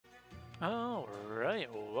Alright,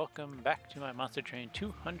 welcome back to my Monster Train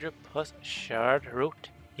 200 plus shard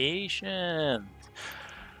rotations.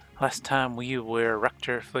 Last time we were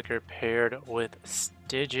Rector Flicker paired with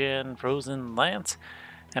Stygian Frozen Lance,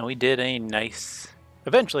 and we did a nice,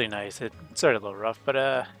 eventually nice, it started a little rough, but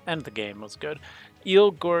end of the game was good.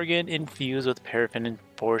 Eel Gorgon infused with Paraffin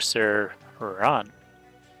Enforcer run.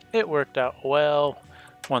 It worked out well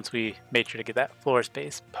once we made sure to get that floor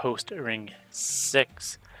space post ring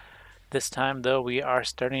 6. This time, though, we are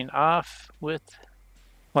starting off with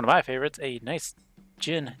one of my favorites, a nice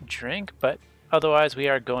gin drink, but otherwise we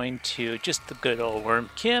are going to just the good old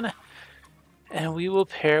Wurmkin, and we will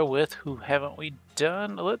pair with, who haven't we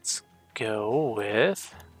done? Let's go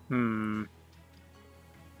with, we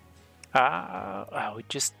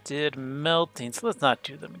just did melting, so let's not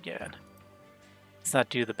do them again. Let's not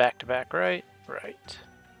do the back-to-back, right? Right.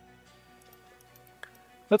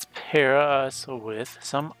 Let's pair us with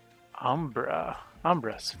some Umbra.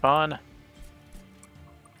 Umbra's fun.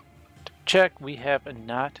 Check, we have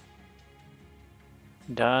not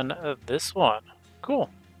done this one. Cool.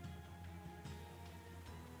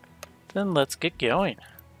 Then let's get going.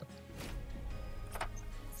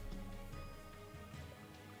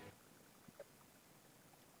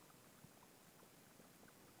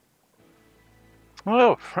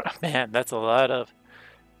 Oh, man, that's a lot of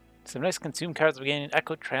some nice consume cards. We're getting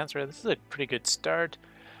Echo Transfer. This is a pretty good start.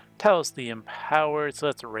 Talos the Empowered, so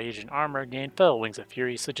that's Rage and Armor again. Fell Wings of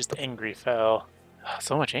Fury, so just Angry Fell. Oh,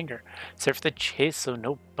 so much anger. Seraph the Chaste, so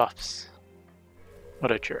no buffs.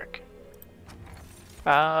 What a jerk.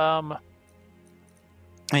 And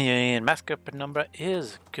Mask of Penumbra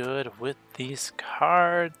is good with these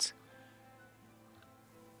cards.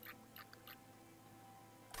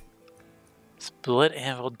 Split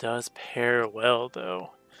Anvil does pair well,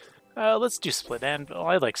 though. Let's do Split Anvil.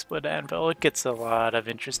 I like Split Anvil. It gets a lot of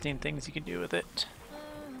interesting things you can do with it.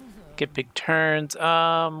 Get big turns.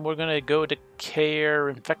 We're gonna go to Care.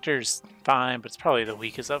 Infector's fine, but it's probably the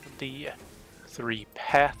weakest of the three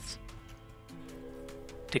paths.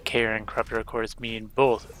 Decay and Corruptor, of course, being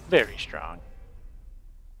both very strong.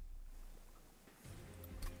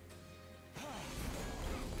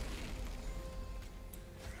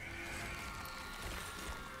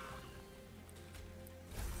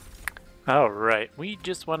 Alright, we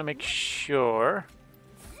just want to make sure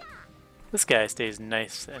this guy stays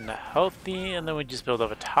nice and healthy, and then we just build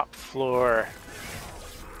up a top floor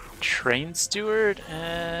train steward,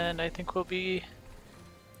 and I think we'll be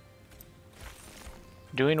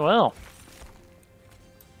doing well.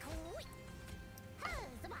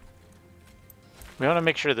 We want to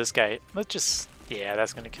make sure this guy, let's just, yeah,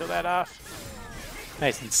 that's going to kill that off.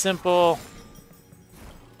 Nice and simple.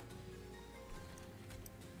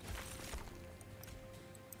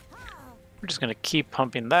 We're just going to keep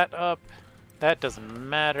pumping that up. That doesn't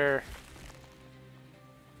matter.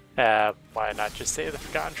 Why not just say the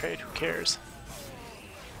Forgotten Trade? Who cares?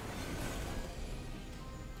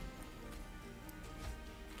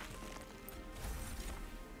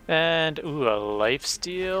 And, ooh, a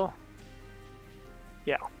lifesteal.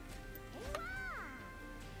 Yeah.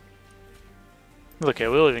 Look,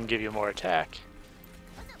 we'll even give you more attack.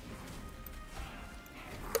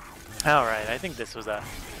 Alright, I think this was a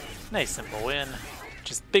nice simple win.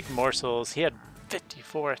 Just big morsels. He had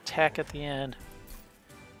 54 attack at the end.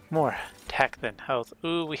 More attack than health.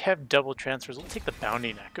 Ooh, we have double transfers. We'll take the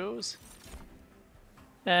Bounding Echoes.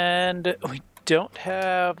 And we don't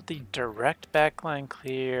have the direct backline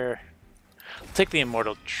clear. We'll take the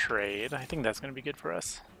Immortal Trade. I think that's going to be good for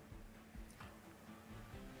us.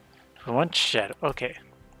 One shadow. Okay.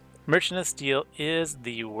 Merchant of Steel is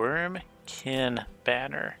the Wurmkin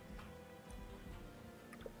banner.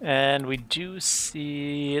 And we do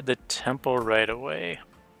see the temple right away.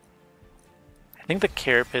 I think the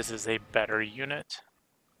Carapace is a better unit.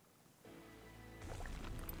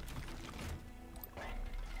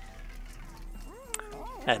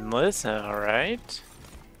 Endless, alright.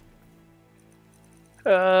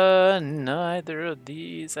 Neither of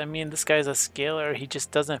these. I mean, this guy's a scaler. He just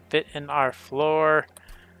doesn't fit in our floor.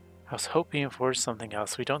 I was hoping for something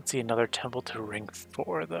else. We don't see another temple to ring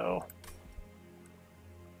 4, though.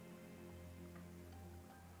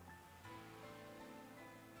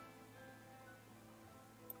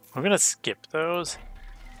 We're gonna skip those.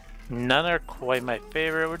 None are quite my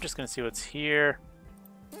favorite. We're just gonna see what's here.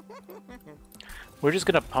 We're just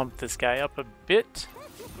gonna pump this guy up a bit.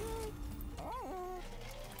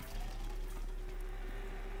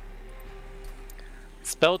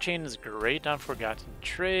 Spell Chain is great on Forgotten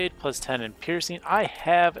Trade, plus 10 in piercing. I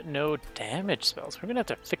have no damage spells. We're gonna have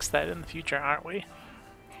to fix that in the future, aren't we?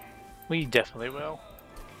 We definitely will.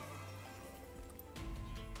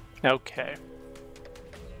 Okay.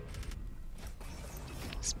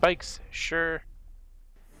 Spikes, sure.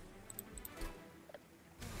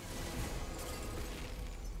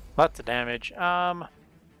 Lots of damage.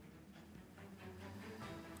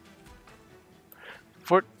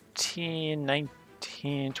 14,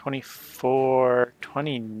 19, 24,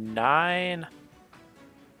 29,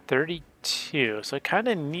 32. So I kind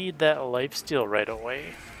of need that lifesteal right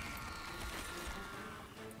away.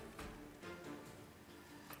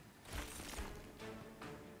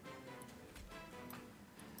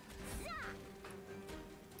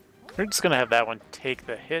 We're just gonna have that one take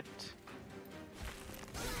the hit.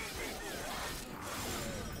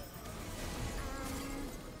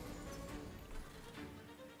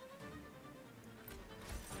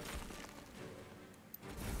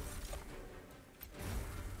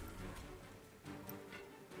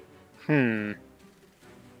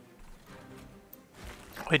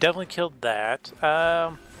 We definitely killed that.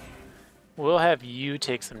 We'll have you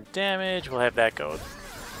take some damage. We'll have that go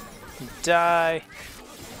die.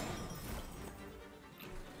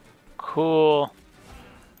 Cool.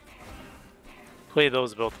 Play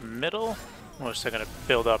those both middle. We're still gonna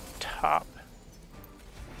build up top.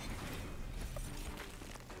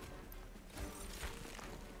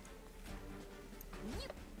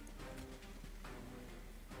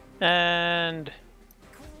 And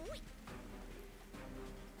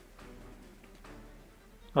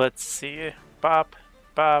let's see. Bop,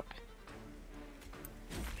 bop.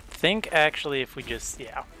 Think actually if we just,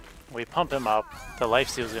 yeah, we pump him up, the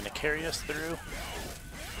lifesteal is going to carry us through.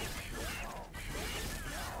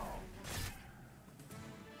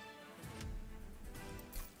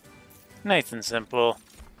 Nice and simple.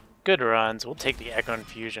 Good runs. We'll take the Echo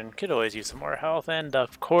Infusion. Could always use some more health. And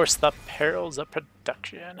of course, the perils of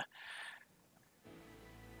production.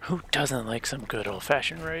 Who doesn't like some good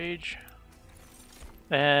old-fashioned rage?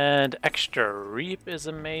 And extra reap is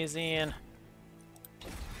amazing.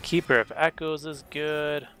 Keeper of Echoes is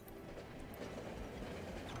good.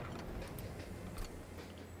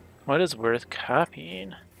 What is worth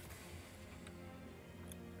copying?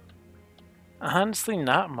 Honestly,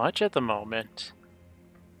 not much at the moment.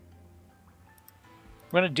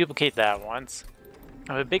 I'm going to duplicate that once.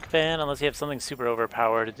 I'm a big fan, unless you have something super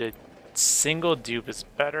overpowered. The single dupe is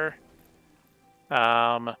better.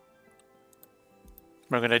 We're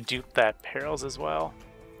going to dupe that Perils as well.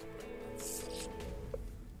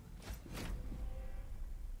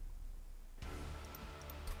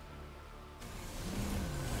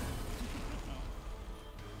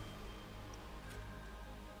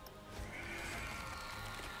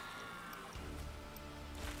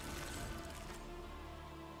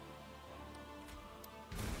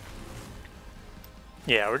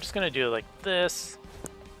 Yeah, we're just going to do it like this.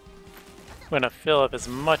 I'm going to fill up as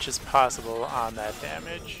much as possible on that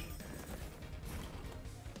damage.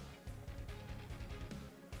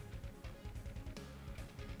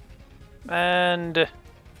 And I'm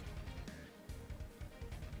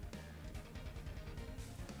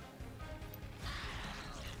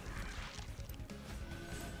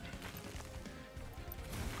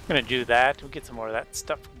going to do that. We'll get some more of that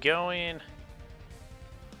stuff going.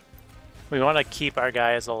 We want to keep our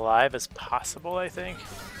guy as alive as possible, I think.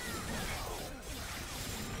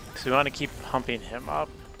 So we want to keep pumping him up.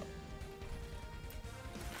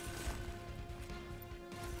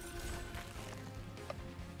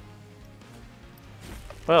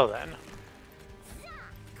 Well then.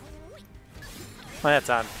 Well, that's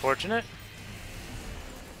unfortunate.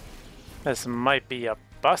 This might be a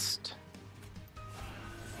bust.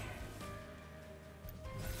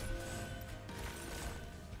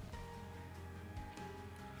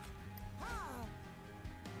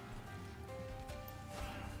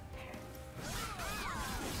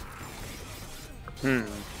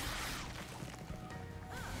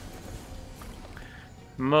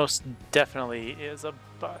 Most definitely is a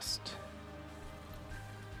bust.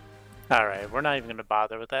 Alright, we're not even going to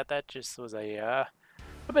bother with that. That just was a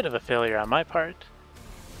bit of a failure on my part.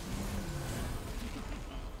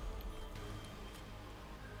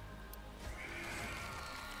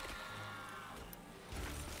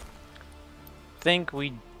 Think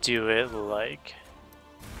we do it like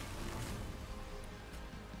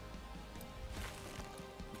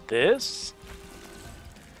this.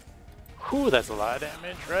 Whew, that's a lot of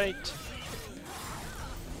damage, right?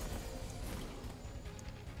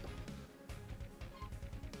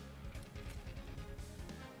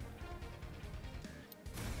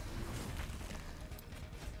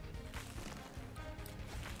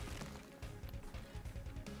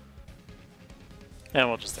 And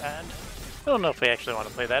we'll just add. I don't know if we actually want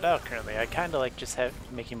to play that out currently. I kind of like just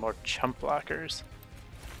making more chump blockers.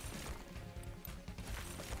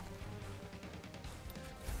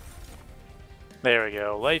 There we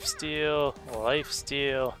go. Lifesteal,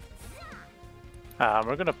 lifesteal.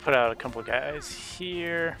 We're gonna put out a couple guys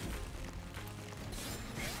here.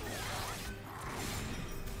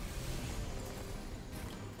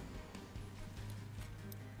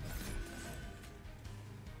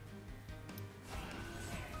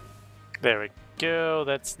 There we go.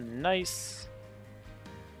 That's nice.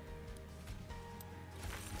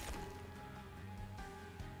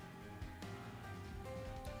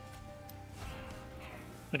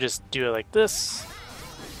 We'll just do it like this.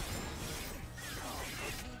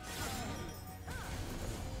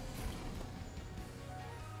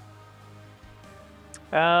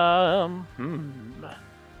 I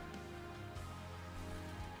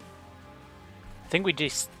think we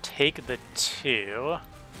just take the 2.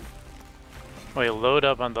 We load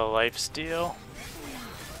up on the lifesteal.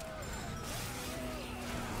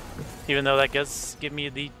 Even though that does give me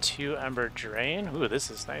the 2 Ember Drain. Ooh, this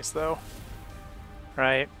is nice though.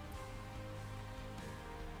 Right.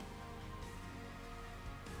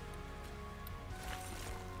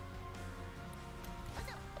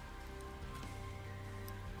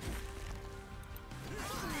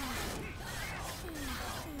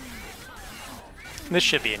 This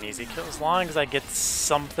should be an easy kill as long as I get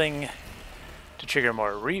something to trigger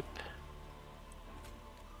more reap.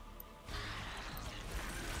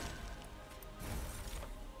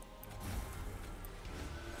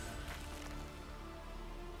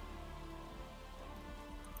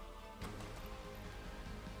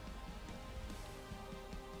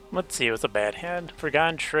 Let's see, what's a bad hand?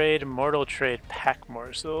 Forgotten Trade, Mortal Trade, Pack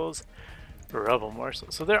Morsels, Rubble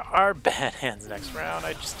Morsels. So there are bad hands next round,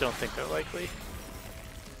 I just don't think they're likely.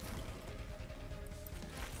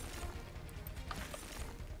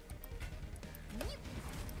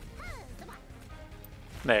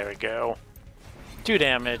 There we go. 2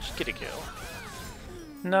 damage, get a kill.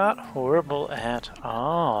 Not horrible at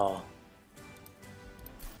all.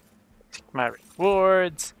 Take my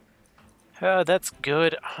rewards. That's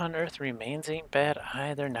good. Unearth Remains ain't bad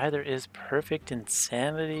either. Neither is Perfect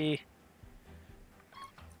Insanity.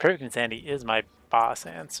 Perfect Insanity is my boss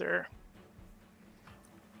answer.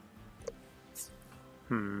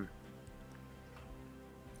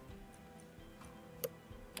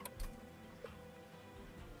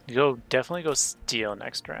 Definitely go Steel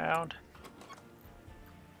next round.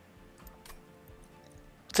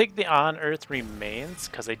 Take the Unearth Remains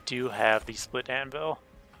because I do have the Split Anvil.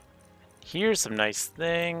 Here's some nice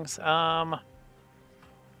things. I'm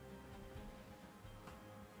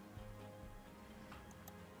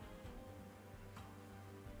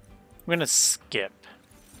gonna skip.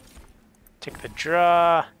 Take the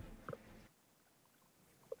draw.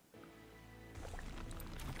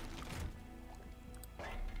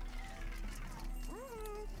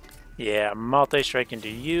 Yeah, multi-strike into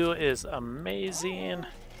you is amazing.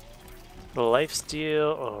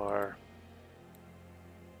 Lifesteal or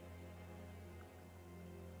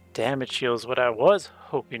damage shield is what I was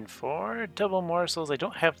hoping for. Double morsels. I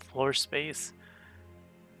don't have floor space.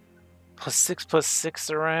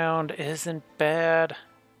 +6/+6 around isn't bad.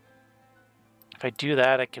 If I do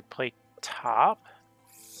that, I could play top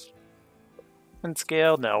and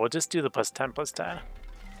scale. No, we'll just do the +10/+10.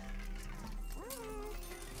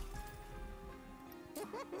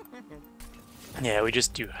 Yeah, we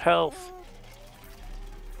just do health.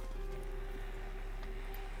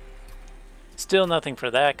 Still nothing for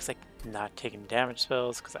that because I'm not taking damage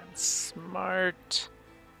spells because I'm smart.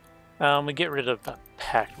 We get rid of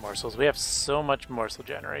packed morsels. We have so much morsel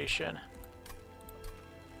generation.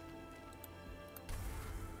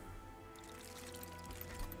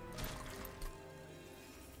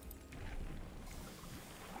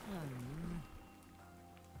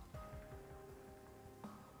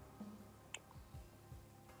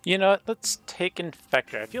 You know what? Let's take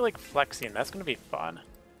Infector. I feel like flexing. That's going to be fun.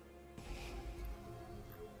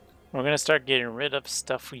 We're going to start getting rid of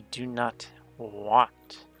stuff we do not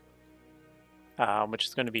want. Which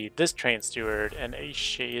is going to be this Train Steward and a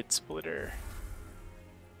Shade Splitter.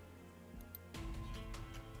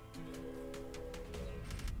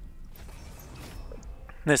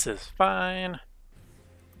 This is fine.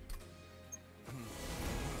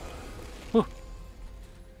 Whew.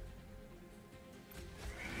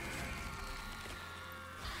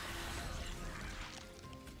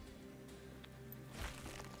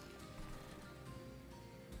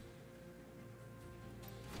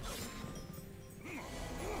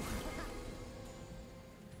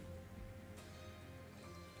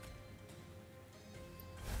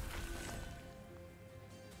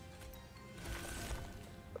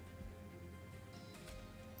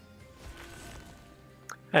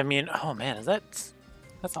 I mean, oh man, is that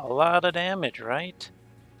That's a lot of damage, right?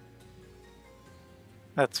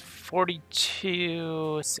 That's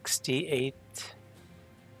 42, 68,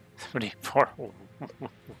 74.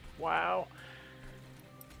 Wow.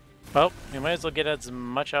 Well, we might as well get as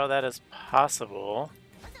much out of that as possible.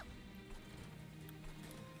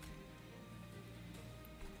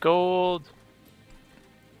 Gold.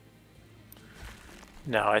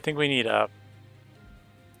 No, I think we need to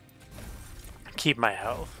keep my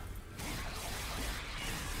health.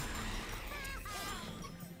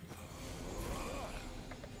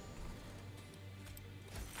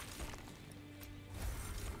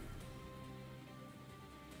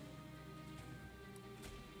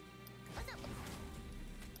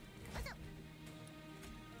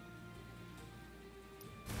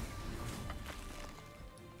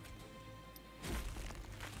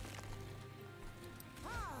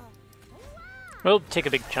 We'll take a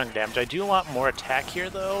big chunk of damage. I do want more attack here,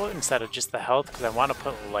 though, instead of just the health, because I want to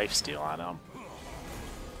put lifesteal on him.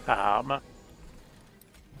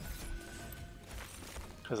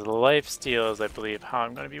 Because the lifesteal is, I believe, how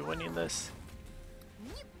I'm going to be winning this.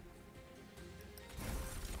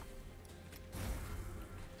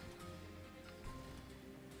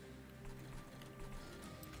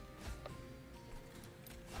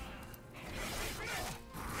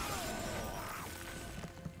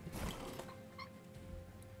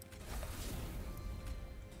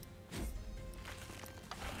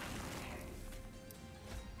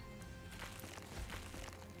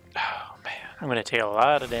 I'm going to take a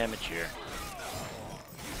lot of damage here.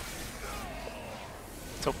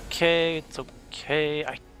 It's okay, it's okay.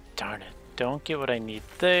 Darn it, don't get what I need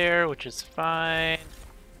there, which is fine.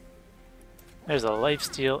 There's a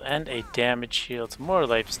lifesteal and a damage shield, some more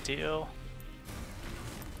lifesteal.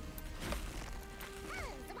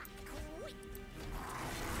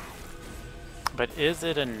 But is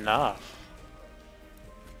it enough?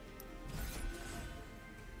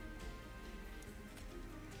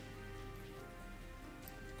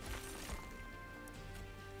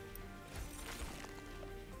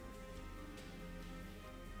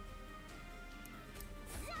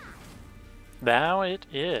 Now it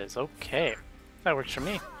is. Okay. That works for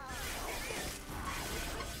me.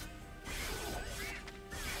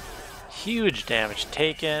 Huge damage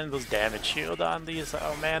taken. Those damage shield on these.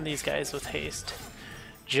 Oh man, these guys with haste.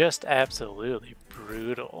 Just absolutely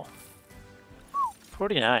brutal.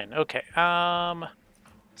 49. Okay.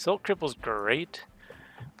 Soul Cripple's great,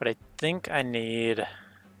 but I think I need...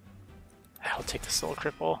 I'll take the Soul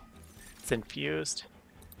Cripple. It's infused.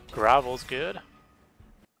 Grovel's good.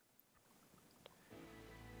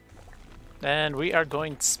 And we are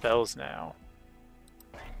going spells now.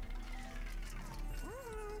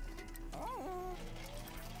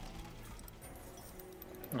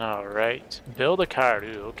 Alright. Build a card.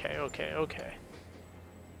 Ooh, okay, okay, okay.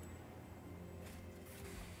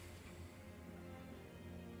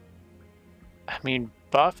 I mean,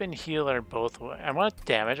 buff and heal are both... I want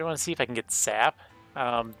damage. I want to see if I can get sap.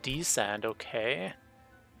 Descend, okay.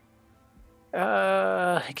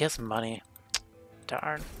 I guess money.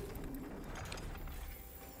 Darn.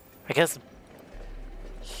 I guess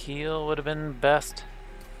heal would have been best.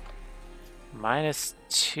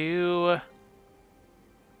 -2.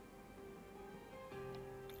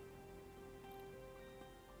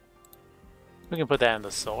 We can put that in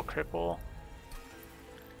the Soul Cripple.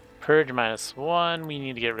 Purge -1. We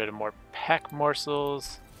need to get rid of more pack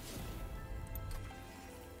morsels.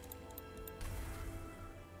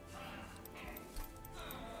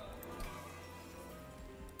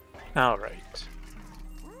 Alright.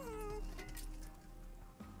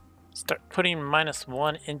 Start putting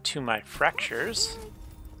 -1 into my fractures.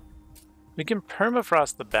 We can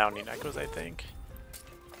permafrost the bounty echoes, I think.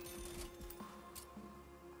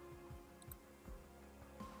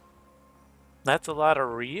 That's a lot of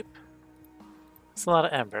reap. That's a lot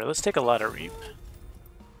of ember. Let's take a lot of reap.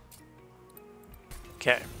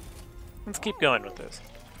 Okay. Let's keep going with this.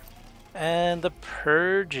 And the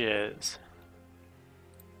purges.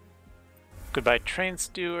 Goodbye Train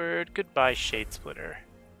Steward. Goodbye Shade Splitter.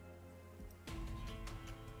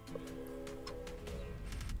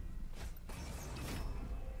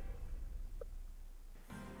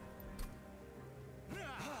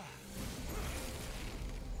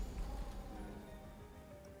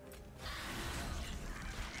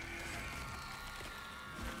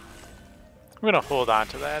 I'm gonna hold on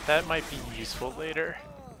to that. That might be useful later.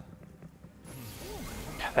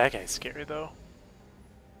 That guy's scary though.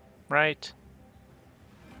 Right.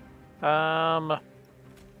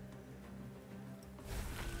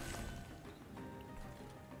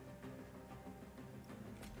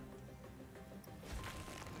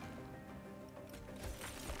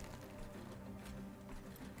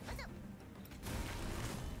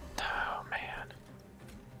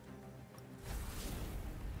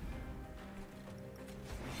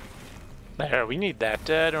 There, we need that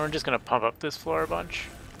dead, and we're just gonna pump up this floor a bunch.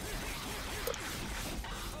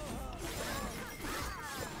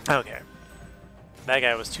 Okay. That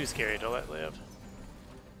guy was too scary to let live.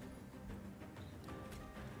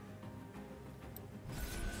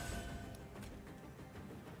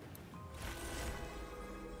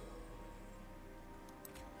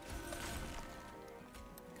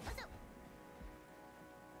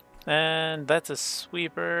 And that's a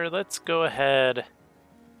sweeper. Let's go ahead,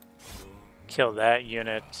 kill that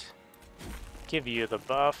unit, give you the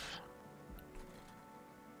buff.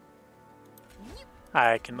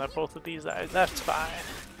 I can let both of these die. That's fine.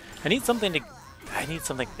 I need something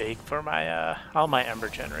big for my all my Ember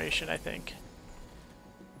generation, I think.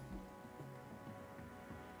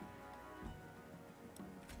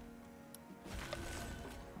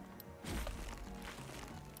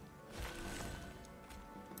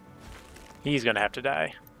 He's gonna have to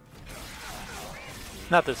die.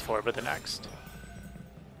 Not this floor, but the next.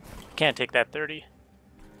 Can't take that 30.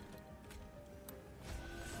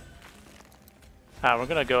 We're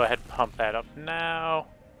gonna go ahead and pump that up now.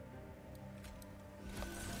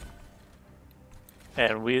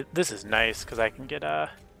 And this is nice because I can get a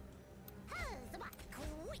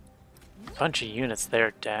bunch of units there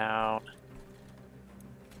down.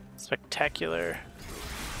 Spectacular.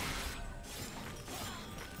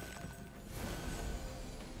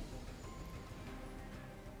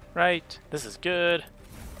 Right, this is good.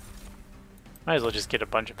 Might as well just get a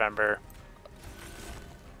bunch of Ember.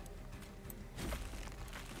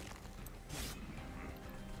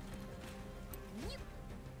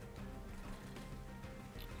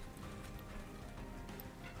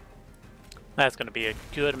 That's going to be a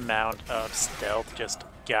good amount of stealth just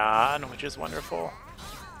gone, which is wonderful.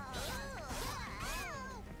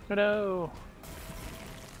 Oh no!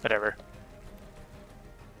 Whatever.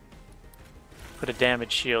 Put a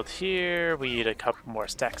damage shield here. We need a couple more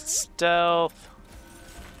stacks of stealth.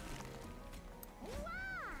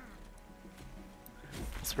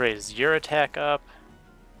 Let's raise your attack up.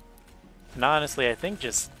 And honestly, I think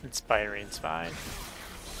just Inspiring's fine.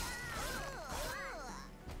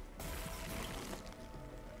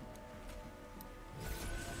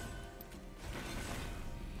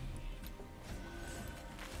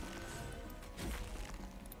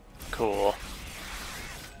 Cool.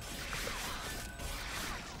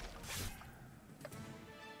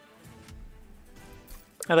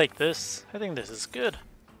 I like this. I think this is good.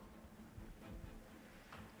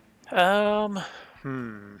 If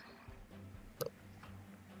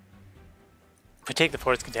we take the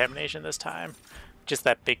Force Contamination this time, just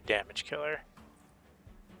that big damage killer.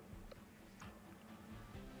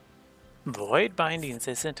 Void Bindings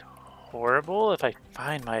isn't horrible if I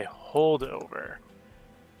find my holdover.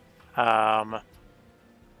 I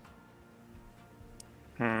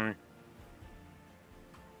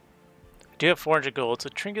do have 400 gold, so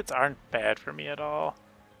trinkets aren't bad for me at all.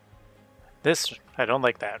 This, I don't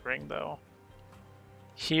like that ring though.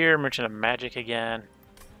 Here, Merchant of Magic again.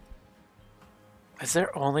 Is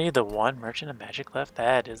there only the one Merchant of Magic left?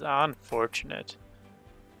 That is unfortunate.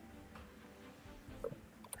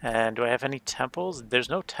 And do I have any temples? There's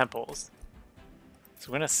no temples.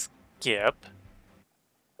 So we're gonna skip.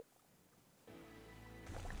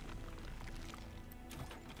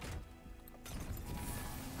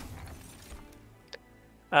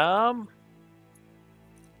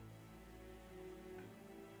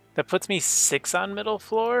 That puts me 6 on middle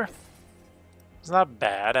floor. It's not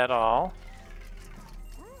bad at all.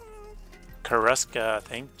 Karuska,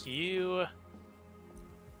 thank you.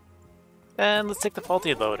 And let's take the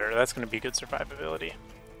faulty loader. That's going to be good survivability.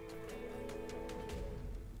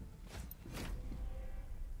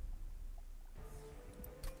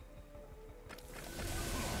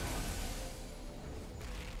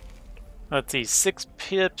 Let's see, 6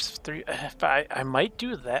 pips, 3. I might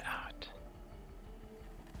do that.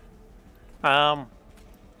 I'm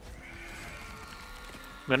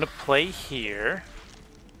gonna play here.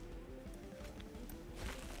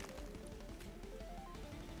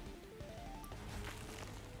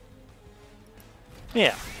 Yeah,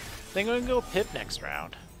 I think I'm gonna go pip next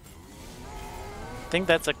round. I think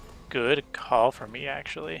that's a good call for me,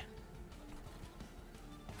 actually.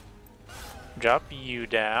 Drop you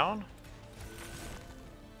down.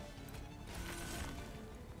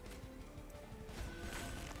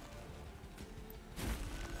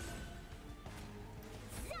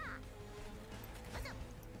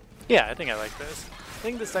 Yeah, I think I like this. I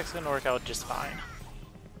think this deck's gonna work out just fine.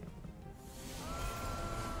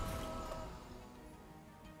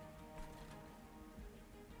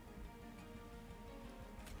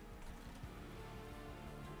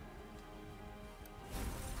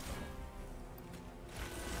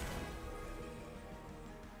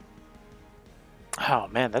 Oh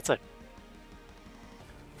man, that's a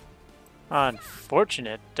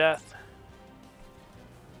unfortunate death.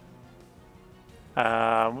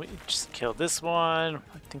 We just killed this one.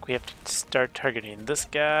 I think we have to start targeting this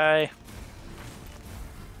guy.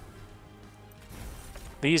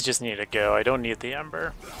 These just need to go. I don't need the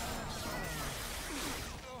Ember.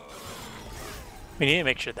 We need to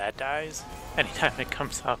make sure that dies anytime it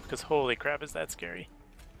comes up, because holy crap, is that scary.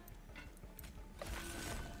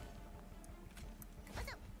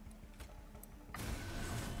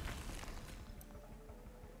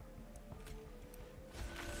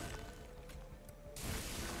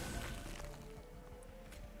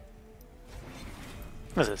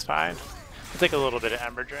 This is fine. I'll take a little bit of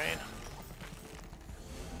Ember Drain.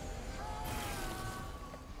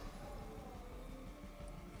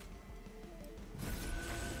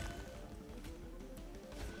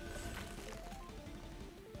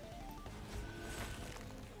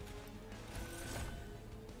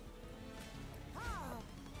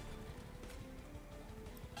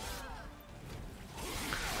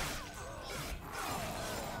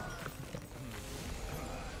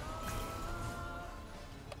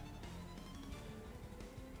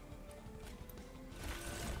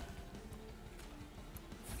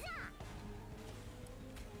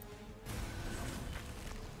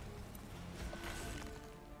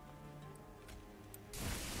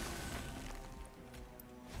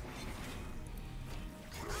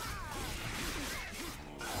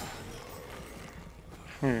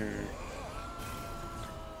 I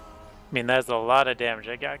mean, that's a lot of damage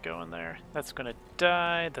I got going there. That's gonna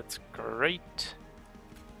die. That's great.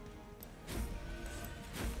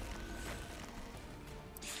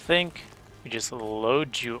 Think we just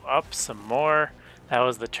load you up some more. That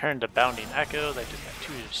was the turn to Bounding Echoes. I just got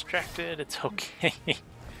too distracted. It's okay.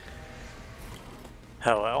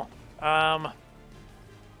 Oh well.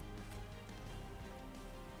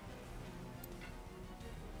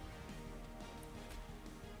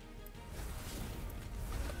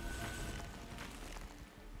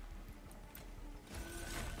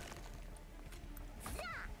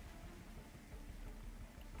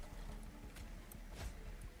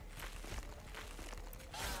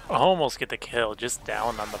 Almost get the kill, just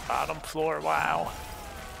down on the bottom floor. Wow.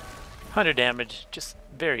 100 damage, just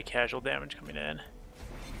very casual damage coming in.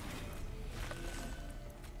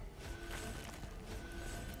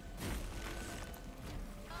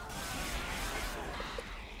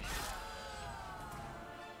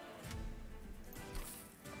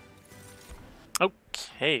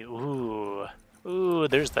 Okay, ooh. Ooh,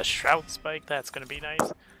 there's the Shroud Spike. That's going to be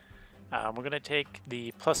nice. We're going to take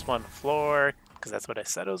the +1 floor, because that's what I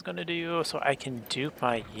said I was going to do, so I can dupe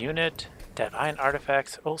my unit. Divine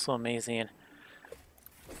Artifacts, also amazing.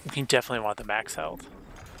 You definitely want the max health.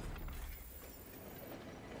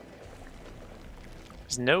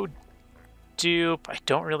 There's no dupe. I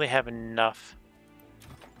don't really have enough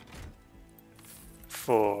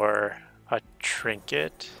for a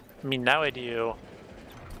trinket. I mean, now I do.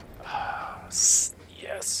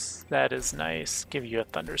 Yes, that is nice. Give you a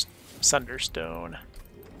Thunderstone.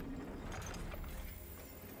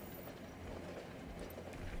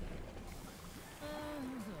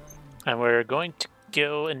 And we're going to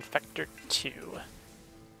go Infector 2.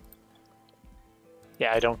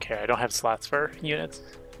 Yeah, I don't care. I don't have slots for units.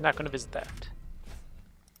 I'm not going to visit that.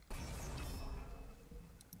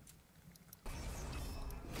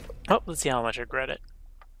 Oh, let's see how much I regret it.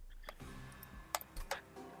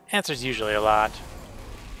 Answer's usually a lot.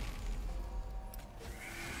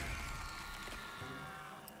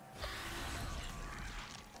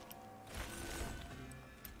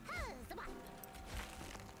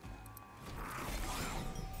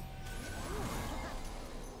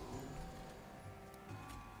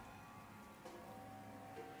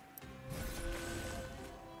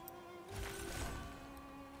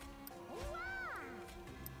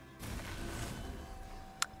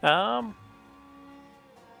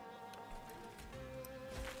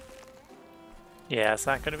 Yeah, it's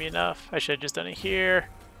not going to be enough. I should have just done it here.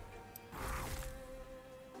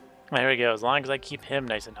 There we go. As long as I keep him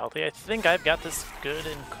nice and healthy, I think I've got this good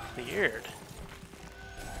and cleared.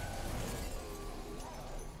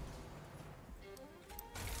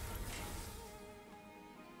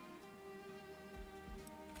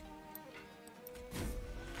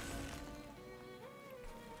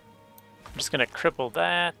 I'm just going to cripple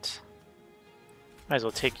that. Might as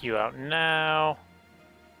well take you out now.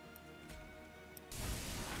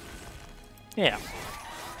 Yeah,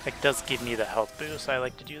 it does give me the health boost. I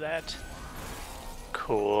like to do that.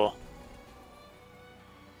 Cool.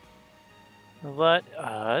 Let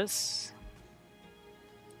us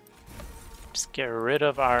just get rid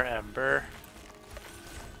of our Ember.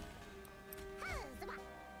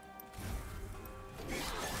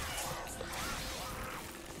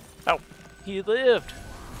 Oh, he lived.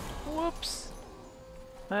 Whoops.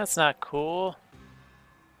 That's not cool.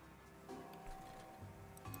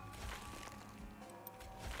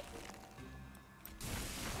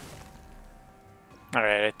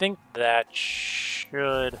 Alright, I think that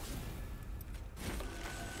should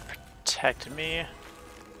protect me.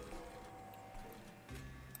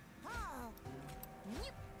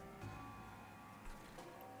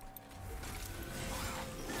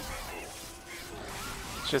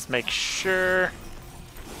 Let's just make sure.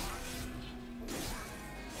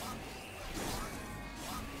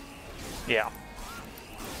 Yeah.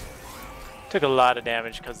 Took a lot of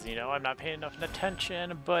damage because, you know, I'm not paying enough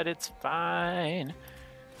attention, but it's fine.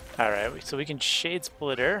 Alright, so we can Shade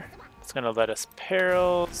Splitter. It's going to let us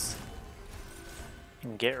perils.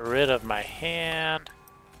 And get rid of my hand.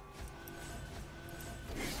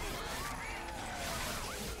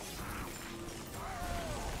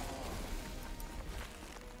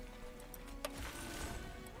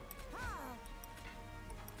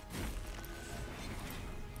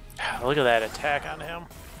 Look at that attack on him.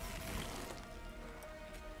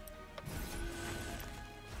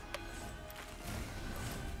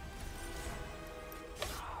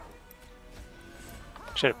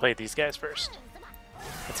 Should have played these guys first.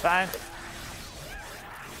 That's fine.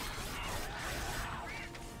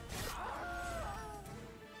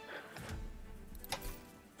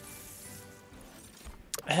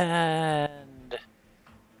 And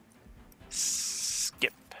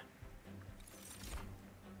skip.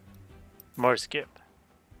 More skip.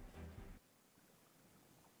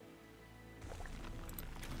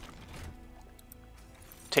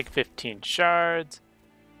 Take 15 shards.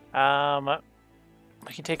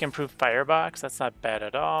 We can take improved firebox. That's not bad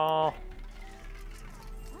at all.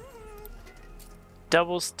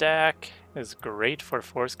 Double stack is great for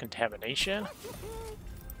force contamination.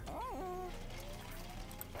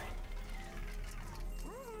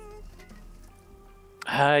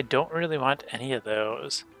 I don't really want any of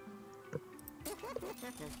those.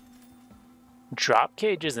 Drop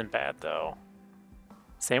cage isn't bad though.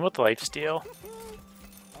 Same with lifesteal.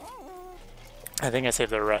 I think I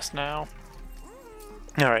saved the rest now.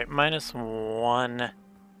 Alright, -1.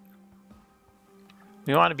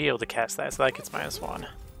 We want to be able to cast that, so that gets -1.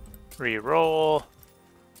 Reroll.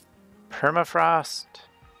 Permafrost.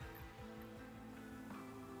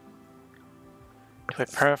 Do I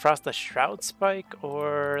permafrost the Shroud Spike,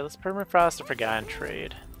 or let's permafrost the Forgotten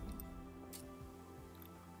Trade?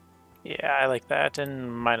 Yeah, I like that,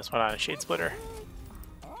 and -1 on a Shade Splitter.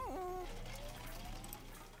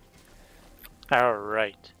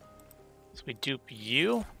 Alright. So we dupe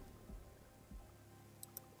you.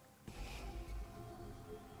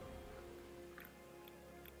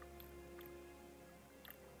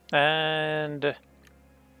 And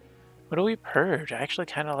what do we purge? I actually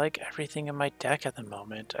kind of like everything in my deck at the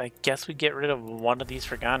moment. I guess we get rid of one of these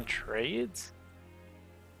Forgotten Trades.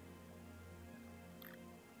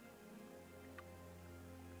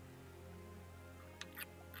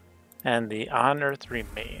 And the On Earth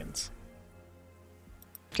remains.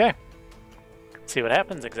 Okay. See what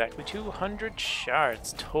happens. Exactly 200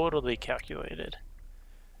 shards. Totally calculated.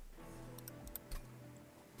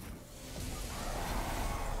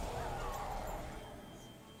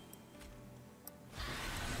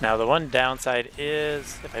 Now the one downside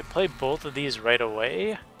is if I play both of these right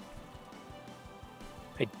away,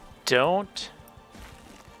 I don't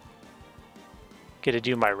get to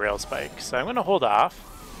do my Rail Spike. So I'm going to hold off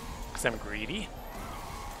because I'm greedy.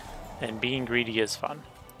 And being greedy is fun.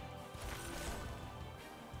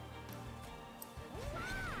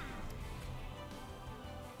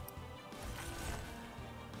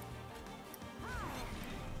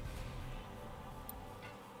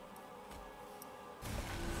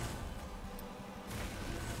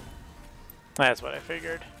 That's what I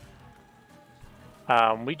figured.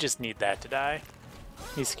 We just need that to die.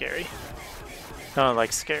 He's scary. No one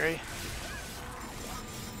likes scary.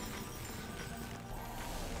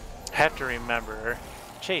 Have to remember,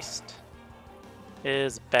 Chaste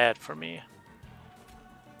is bad for me.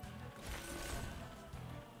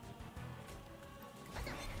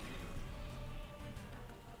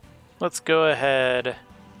 Let's go ahead.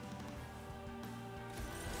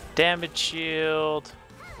 Damage shield.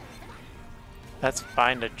 That's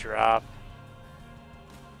fine to drop.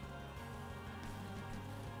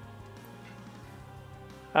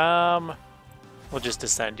 We'll just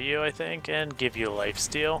descend to you, I think, and give you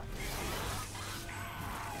lifesteal.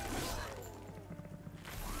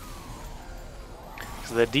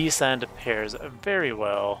 So the descend pairs very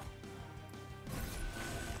well.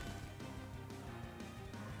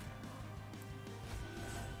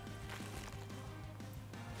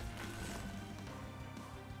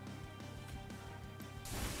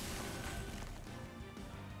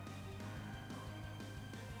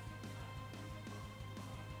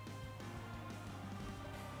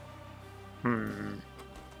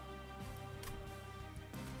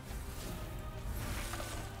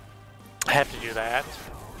 I have to do that,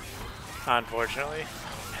 unfortunately.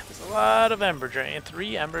 There's a lot of Ember Drain.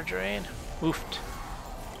 3 Ember Drain. Oofed.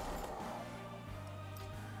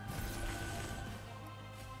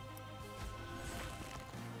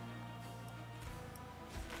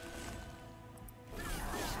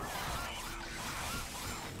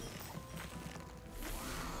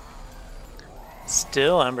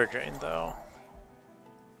 Still Ember Drain though.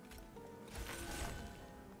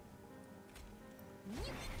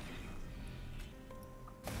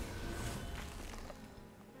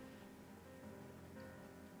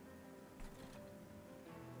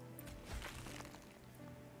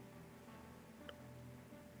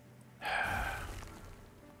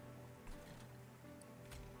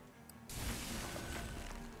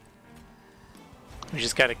 We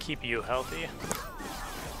just gotta keep you healthy.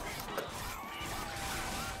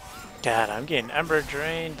 God, I'm getting Ember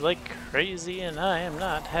Drained like crazy and I am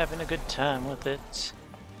not having a good time with it.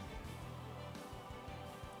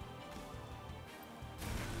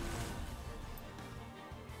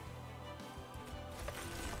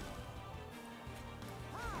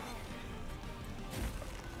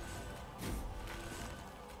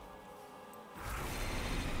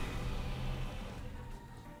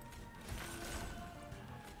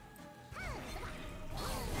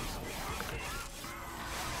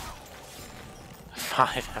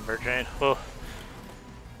 Five Ember Drain. Oof.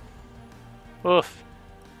 Oof.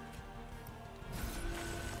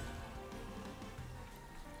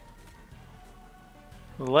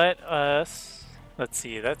 Let us. Let's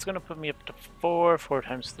see. That's gonna put me up to 4. 4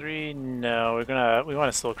 times 3. No, we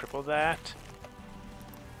want to still cripple that.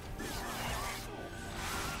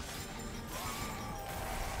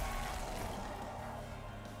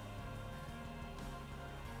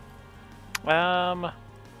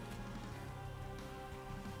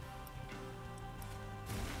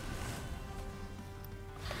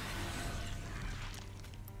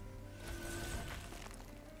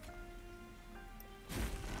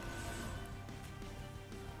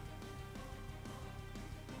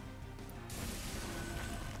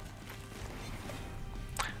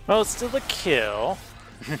 Well, it's still a kill.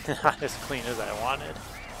 Not as clean as I wanted.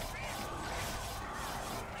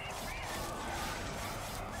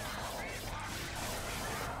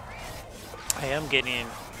 I am getting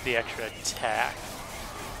the extra attack,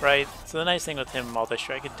 right? So the nice thing with him,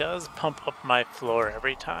 Multi-Strike, it does pump up my floor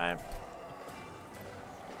every time.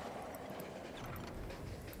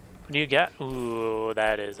 What do you got? Ooh,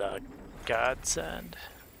 that is a godsend.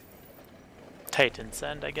 Titan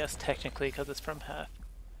Send, I guess, technically, because it's from Heth.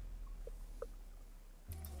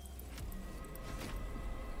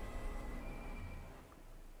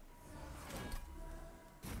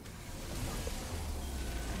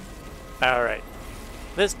 Alright,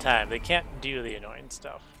 this time they can't do the annoying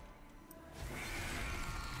stuff.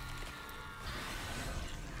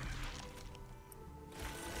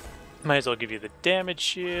 Might as well give you the damage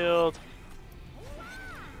shield.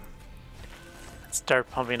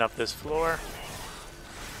 Start pumping up this floor.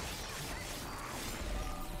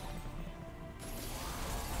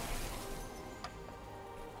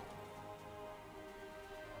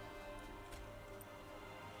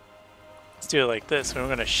 Do it like this. We're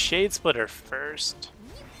going to Shade Splitter first.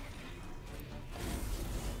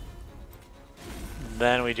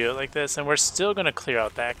 Then we do it like this, and we're still going to clear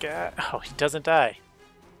out that guy. Oh, he doesn't die.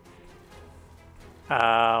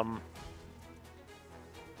 I'll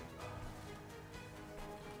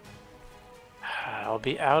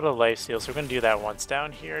be out of life steal, so we're going to do that once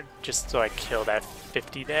down here, just so I kill that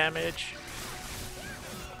 50 damage.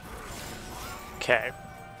 Okay.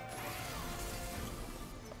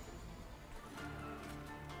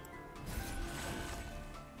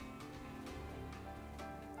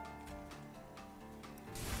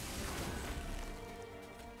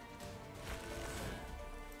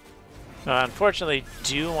 Unfortunately,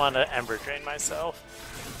 do want to Ember Drain myself.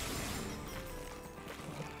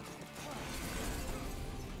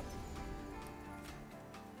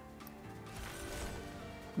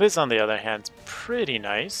 This, on the other hand, is pretty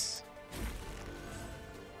nice.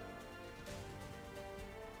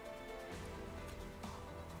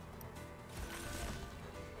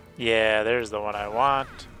 Yeah, there's the one I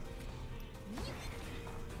want.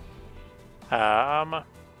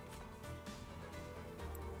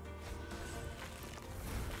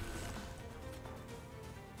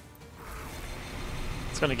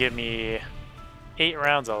 It's gonna give me 8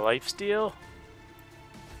 rounds of lifesteal,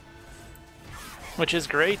 which is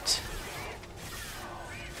great.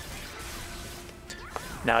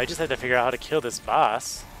 Now I just have to figure out how to kill this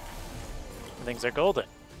boss. Things are golden.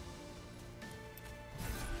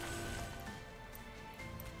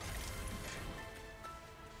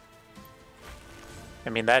 I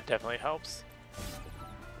mean, that definitely helps.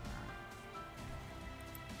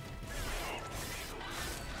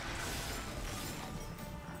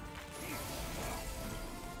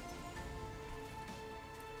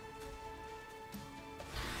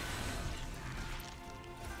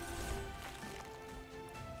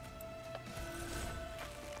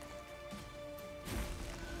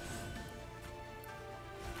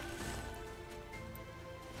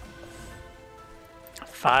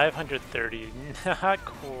 $530, not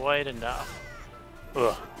quite enough.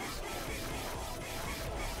 Ugh.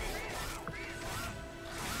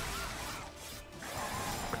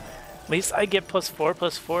 At least I get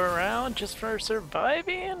 +4/+4 around just for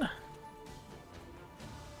surviving.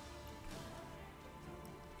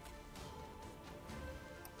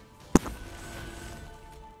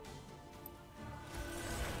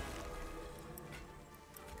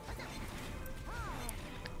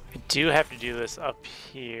 I do have to do this up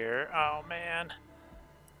here. Oh man.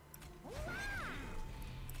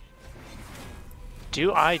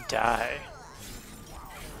 Do I die?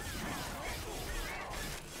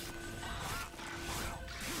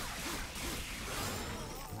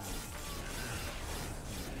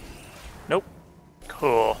 Nope.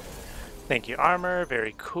 Cool. Thank you, armor.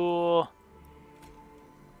 Very cool.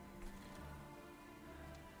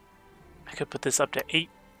 I could put this up to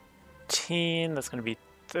 18. That's going to be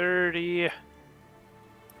 30.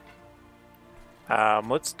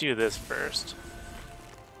 Let's do this first.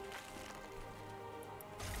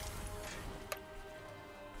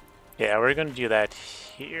 Yeah, we're going to do that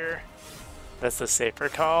here. That's the safer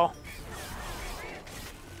call.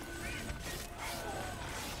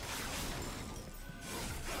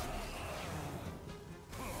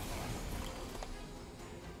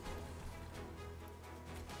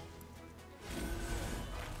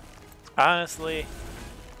 Honestly,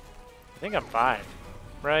 I think I'm fine,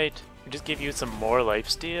 right? We just give you some more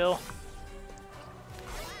lifesteal.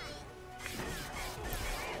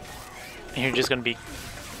 And you're just going to be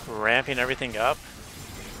ramping everything up.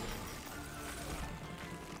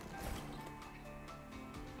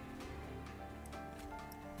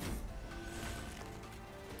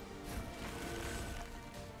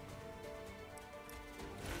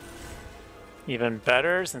 Even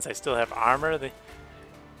better, since I still have armor, they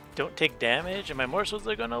don't take damage, and my morsels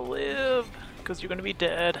are gonna live, because you're gonna be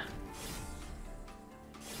dead.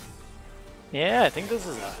 Yeah, I think this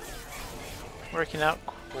is working out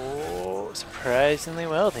surprisingly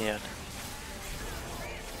well at the end.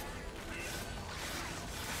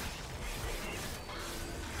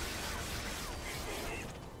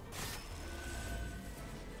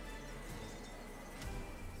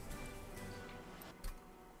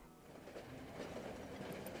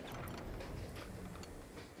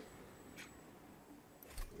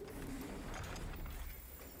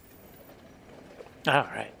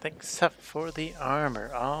 Alright, thanks for the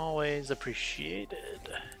armor. Always appreciated.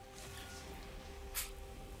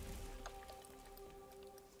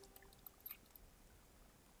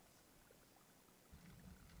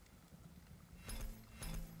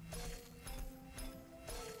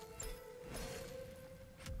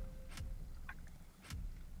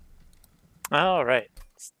 Alright,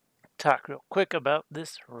 let's talk real quick about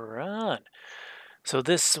this run. So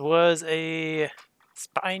this was a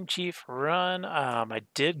Spinechief run. I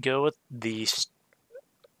did go with the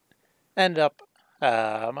end up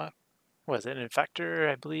was it Infector,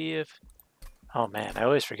 I believe? Oh man, I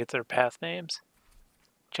always forget their path names.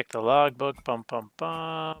 Check the logbook. Bum bum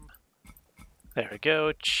bum. There we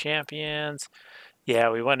go. Champions. Yeah,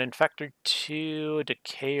 we went Infector 2,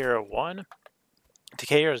 Decayer 1.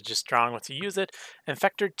 Decayer is just strong once you use it.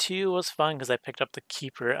 Infector 2 was fun because I picked up the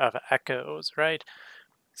Keeper of Echoes, right?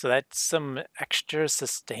 So that's some extra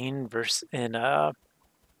sustain verse in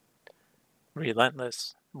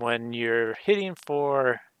Relentless. When you're hitting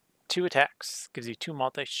for 2 attacks, gives you 2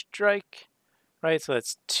 multi-strike, right? So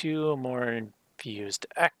that's 2 more infused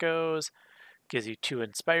echoes, gives you 2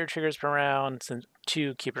 inspired triggers per round, and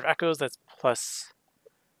 2 Keeper of Echoes, that's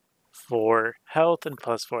 +4 health and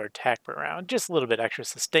 +4 attack per round. Just a little bit extra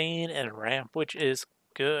sustain and ramp, which is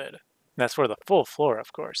good. And that's for the full floor,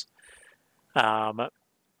 of course.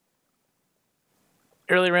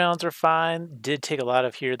 Early rounds are fine. Did take a lot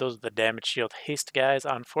of here. Those are the damage shield haste guys,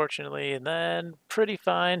 unfortunately. And then pretty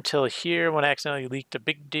fine till here when I accidentally leaked a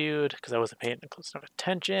big dude because I wasn't paying close enough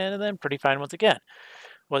attention. And then pretty fine once again.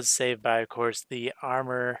 Was saved by, of course, the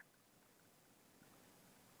armor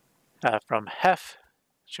from Hef,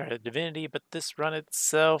 Last Divinity. But this run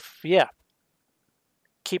itself, yeah.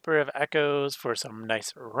 Keeper of Echoes for some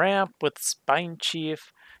nice ramp with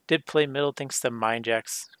Spinechief. Did play middle thanks to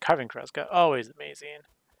Mindjack's Carving Kreska. Always amazing.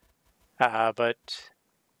 But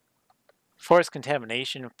Force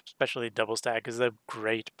Contamination, especially Double Stack, is a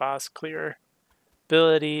great boss clear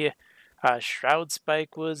ability. Shroud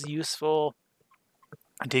Spike was useful.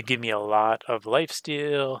 It did give me a lot of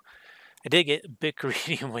lifesteal. I did get a bit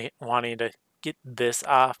greedy wanting to get this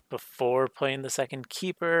off before playing the second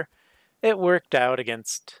Keeper. It worked out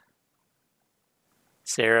against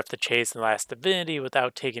Seraph the Chaste and Last Divinity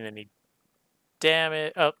without taking any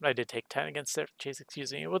damage. Oh, I did take 10 against Seraph the Chaste,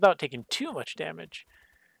 excuse me, without taking too much damage.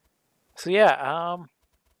 So yeah,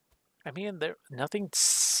 I mean, there nothing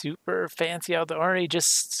super fancy out there, already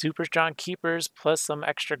just super strong keepers plus some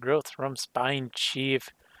extra growth from Spinechief,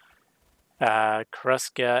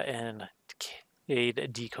 Kruska, and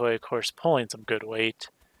Decoy, of course, pulling some good weight.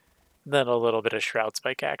 Then a little bit of Shroud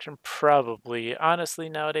Spike action. Probably, honestly,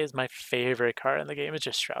 nowadays, my favorite card in the game is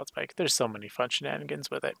just Shroud Spike. There's so many fun shenanigans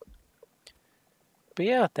with it. But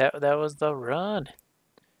yeah, that was the run.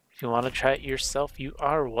 If you want to try it yourself, you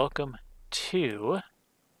are welcome to.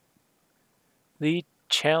 The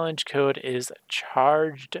challenge code is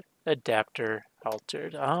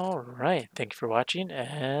ChargedAdaptorAltered. All right, thank you for watching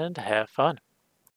and have fun.